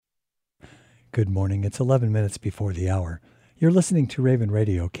Good morning. It's 11 minutes before the hour. You're listening to Raven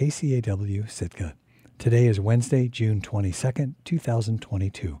Radio, KCAW, Sitka. Today is Wednesday, June 22nd,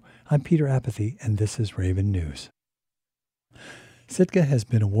 2022. I'm Peter Apathy, and this is Raven News. Sitka has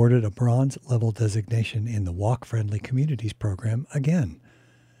been awarded a bronze level designation in the Walk Friendly Communities program again.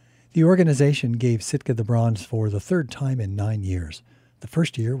 The organization gave Sitka the bronze for the third time in 9 years. The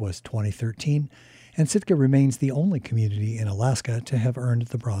first year was 2013, and Sitka remains the only community in Alaska to have earned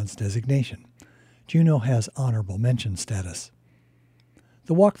the bronze designation. Juneau has honorable mention status.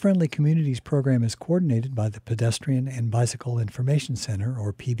 The Walk Friendly Communities program is coordinated by the Pedestrian and Bicycle Information Center,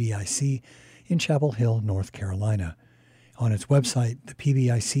 or PBIC, in Chapel Hill, North Carolina. On its website, the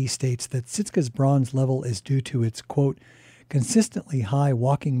PBIC states that Sitka's bronze level is due to its, quote, consistently high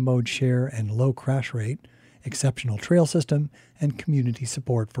walking mode share and low crash rate, exceptional trail system, and community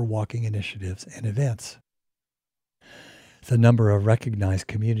support for walking initiatives and events. The number of recognized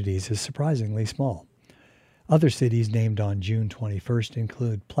communities is surprisingly small. Other cities named on June 21st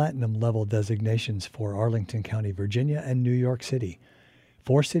include platinum-level designations for Arlington County, Virginia, and New York City.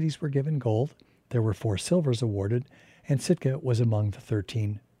 4 cities were given gold, there were 4 silvers awarded, and Sitka was among the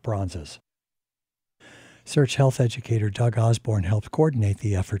 13 bronzes. Search Health educator Doug Osborne helped coordinate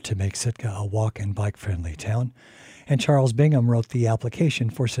the effort to make Sitka a walk and bike-friendly town, and Charles Bingham wrote the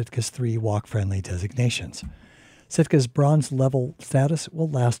application for Sitka's 3 walk-friendly designations. Sitka's bronze level status will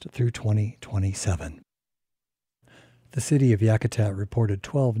last through 2027. The city of Yakutat reported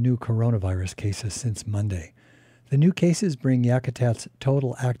 12 new coronavirus cases since Monday. The new cases bring Yakutat's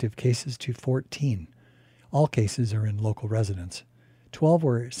total active cases to 14. All cases are in local residents. 12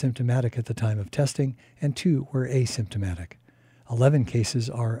 were symptomatic at the time of testing, and 2 were asymptomatic. 11 cases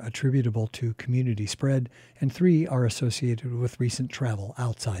are attributable to community spread, and 3 are associated with recent travel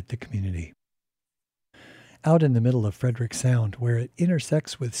outside the community. Out in the middle of Frederick Sound, where it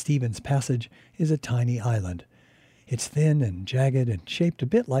intersects with Stevens Passage, is a tiny island. It's thin and jagged and shaped a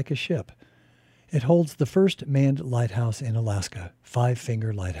bit like a ship. It holds the first manned lighthouse in Alaska, Five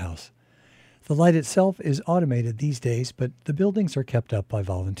Finger Lighthouse. The light itself is automated these days, but the buildings are kept up by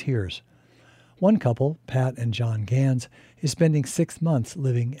volunteers. One couple, Pat and John Gans, is spending 6 months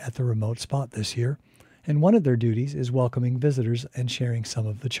living at the remote spot this year, and one of their duties is welcoming visitors and sharing some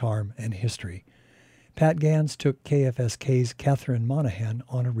of the charm and history. Pat Gans took KFSK's Catherine Monahan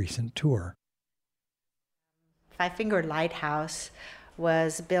on a recent tour. Five Finger Lighthouse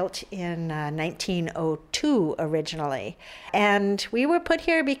was built in 1902 originally. And we were put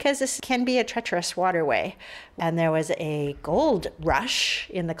here because this can be a treacherous waterway. And there was a gold rush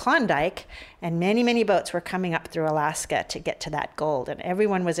in the Klondike, and many, many boats were coming up through Alaska to get to that gold, and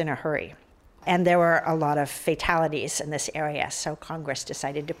everyone was in a hurry. And there were a lot of fatalities in this area, so Congress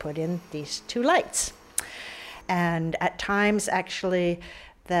decided to put in these 2 lights. And at times, actually,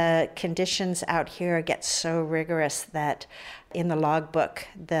 the conditions out here get so rigorous that in the logbook,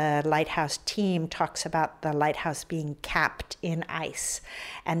 the lighthouse team talks about the lighthouse being capped in ice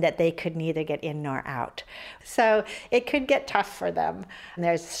and that they could neither get in nor out. So it could get tough for them. And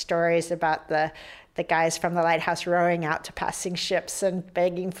there's stories about the guys from the lighthouse rowing out to passing ships and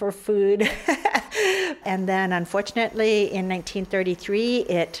begging for food. And then, unfortunately, in 1933,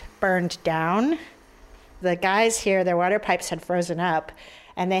 it burned down. The guys here, their water pipes had frozen up,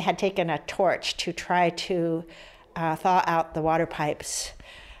 and they had taken a torch to try to thaw out the water pipes.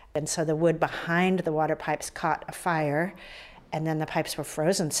 And so the wood behind the water pipes caught a fire, and then the pipes were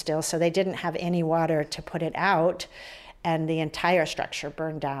frozen still, so they didn't have any water to put it out, and the entire structure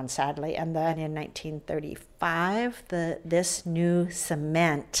burned down, sadly. And then in 1935, this new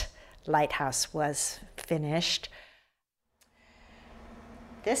cement lighthouse was finished.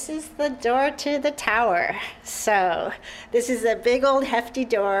 This is the door to the tower. So this is a big old hefty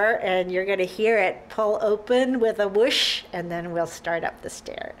door, and you're going to hear it pull open with a whoosh, and then we'll start up the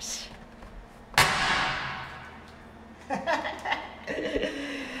stairs.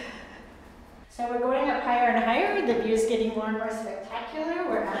 So we're going up higher and higher. The view's getting more and more spectacular.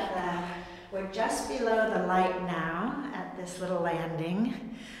 We're just below the light now at this little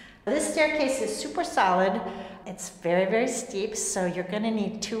landing. This staircase is super solid. It's very, very steep, so you're going to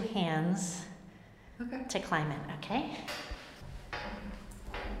need 2 hands to climb it, okay?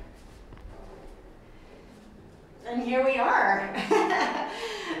 And here we are.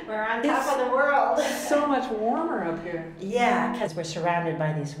 We're on top of the world. So much warmer up here. Yeah, because we're surrounded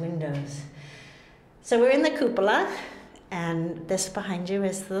by these windows. So we're in the cupola, and this behind you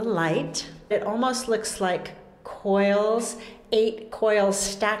is the light. It almost looks like coils, 8 coils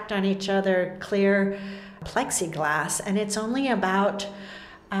stacked on each other, clear plexiglass, and it's only about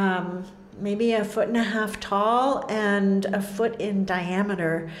maybe 1.5 feet tall and 1 foot in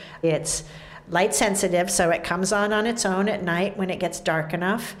diameter. It's light sensitive, so it comes on its own at night when it gets dark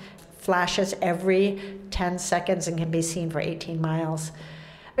enough, flashes every 10 seconds and can be seen for 18 miles.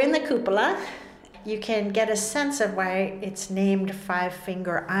 In the cupola, you can get a sense of why it's named Five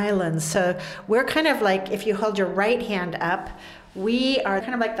Finger Islands. So we're kind of like, if you hold your right hand up, we are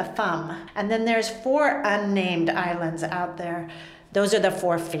kind of like the thumb. And then there's 4 unnamed islands out there. Those are the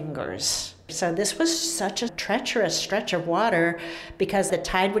 4 fingers. So this was such a treacherous stretch of water because the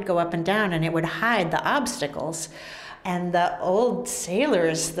tide would go up and down and it would hide the obstacles. And the old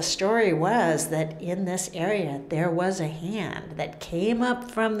sailors, the story was that in this area there was a hand that came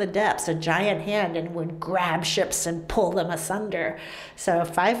up from the depths, a giant hand, and would grab ships and pull them asunder. So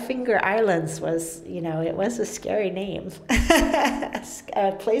Five Finger Islands was, it was a scary name,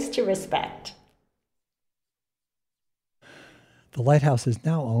 a place to respect. The lighthouse is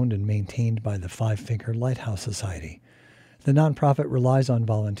now owned and maintained by the Five Finger Lighthouse Society. The nonprofit relies on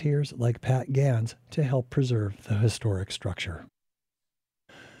volunteers like Pat Gans to help preserve the historic structure.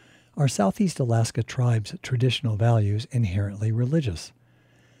 Are Southeast Alaska tribes' traditional values inherently religious?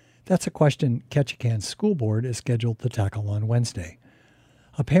 That's a question Ketchikan's school board is scheduled to tackle on Wednesday.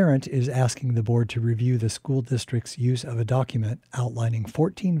 A parent is asking the board to review the school district's use of a document outlining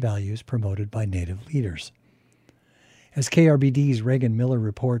 14 values promoted by Native leaders. As KRBD's Reagan Miller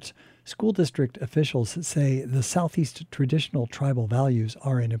reports, school district officials say the Southeast traditional tribal values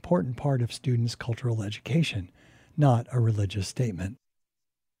are an important part of students' cultural education, not a religious statement.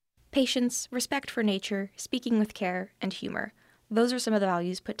 Patience, respect for nature, speaking with care, and humor. Those are some of the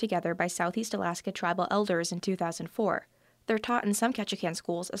values put together by Southeast Alaska tribal elders in 2004. They're taught in some Ketchikan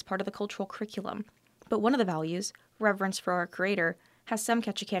schools as part of the cultural curriculum. But one of the values, reverence for our Creator, has some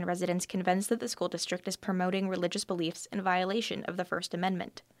Ketchikan residents convinced that the school district is promoting religious beliefs in violation of the First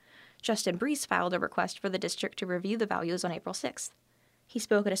Amendment. Justin Brees filed a request for the district to review the values on April 6th. He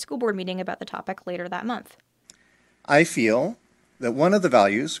spoke at a school board meeting about the topic later that month. I feel that one of the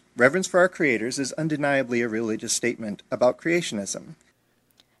values, reverence for our creators, is undeniably a religious statement about creationism.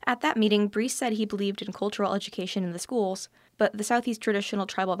 At that meeting, Brees said he believed in cultural education in the schools, but the Southeast traditional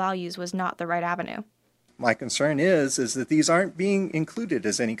tribal values was not the right avenue. My concern is that these aren't being included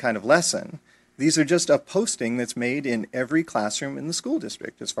as any kind of lesson. These are just a posting that's made in every classroom in the school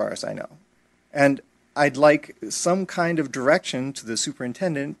district, as far as I know. And I'd like some kind of direction to the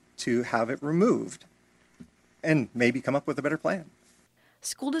superintendent to have it removed and maybe come up with a better plan.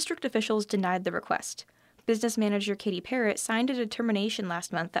 School district officials denied the request. Business manager Katie Parrott signed a determination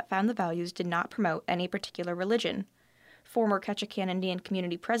last month that found the values did not promote any particular religion. Former Ketchikan Indian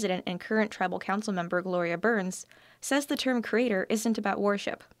Community President and current Tribal Council member Gloria Burns says the term creator isn't about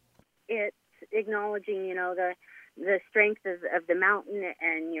worship. It's acknowledging, the strength of the mountain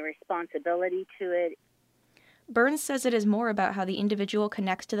and your responsibility to it. Burns says it is more about how the individual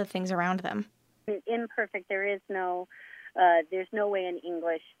connects to the things around them. Imperfect, there's no way in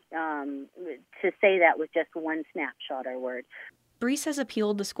English to say that with just one snapshot or word. Brees has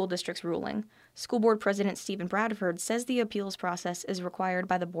appealed the school district's ruling. School board president Stephen Bradford says the appeals process is required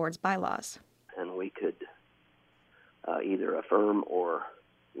by the board's bylaws. And we could either affirm or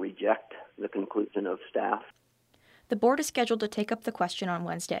reject the conclusion of staff. The board is scheduled to take up the question on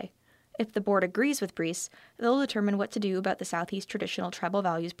Wednesday. If the board agrees with Brees, they'll determine what to do about the Southeast Traditional Tribal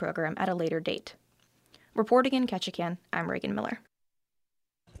Values program at a later date. Reporting in Ketchikan, I'm Reagan Miller.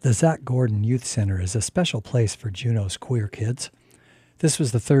 The Zach Gordon Youth Center is a special place for Juneau's queer kids. This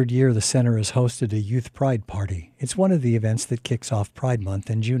was the third year the center has hosted a Youth Pride Party. It's one of the events that kicks off Pride Month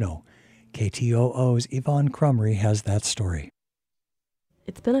in Juneau. KTOO's Yvonne Crumry has that story.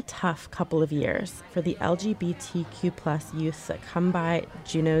 It's been a tough couple of years for the LGBTQ+ youths that come by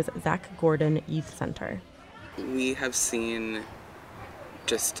Juneau's Zach Gordon Youth Center. We have seen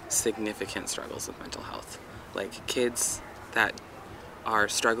just significant struggles with mental health. Like kids that are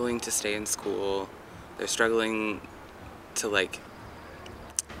struggling to stay in school, they're struggling to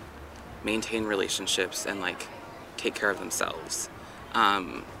maintain relationships and take care of themselves.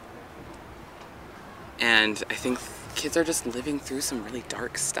 And I think kids are just living through some really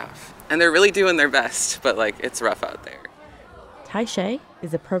dark stuff. And they're really doing their best, but it's rough out there. Tai Shea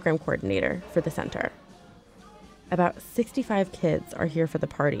is a program coordinator for the center. About 65 kids are here for the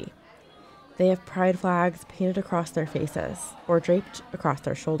party. They have pride flags painted across their faces or draped across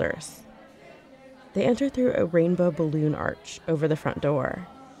their shoulders. They enter through a rainbow balloon arch over the front door.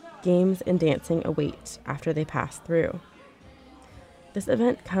 Games and dancing await after they pass through. This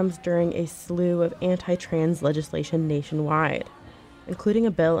event comes during a slew of anti-trans legislation nationwide, including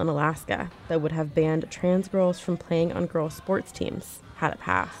a bill in Alaska that would have banned trans girls from playing on girls' sports teams had it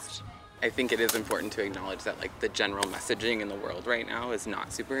passed. I think it is important to acknowledge that like the general messaging in the world right now is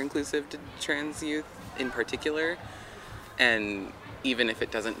not super inclusive to trans youth in particular. And even if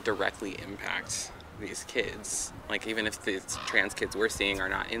it doesn't directly impact these kids, like even if the trans kids we're seeing are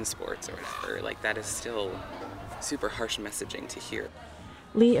not in sports or whatever, like that is still super harsh messaging to hear.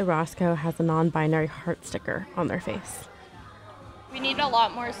 Lee Orozco has a non-binary heart sticker on their face. We need a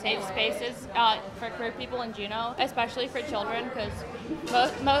lot more safe spaces for queer people in Juneau, especially for children,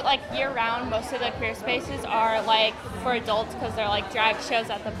 because like year-round, most of the queer spaces are like for adults because they're like drag shows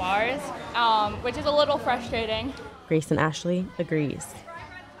at the bars, which is a little frustrating. Grace and Ashley agrees.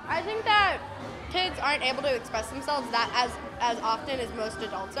 I think that kids aren't able to express themselves that as often as most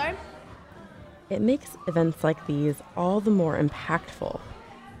adults are. It makes events like these all the more impactful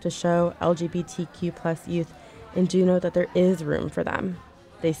to show LGBTQ+ youth in Juneau that there is room for them,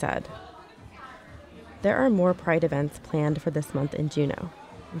 they said. There are more Pride events planned for this month in Juneau,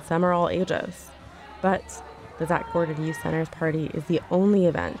 and some are all ages. But the Zach Gordon Youth Center's party is the only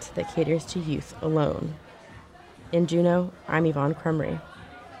event that caters to youth alone. In Juneau, I'm Yvonne Crumry.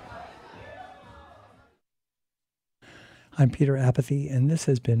 I'm Peter Apathy, and this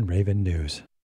has been Raven News.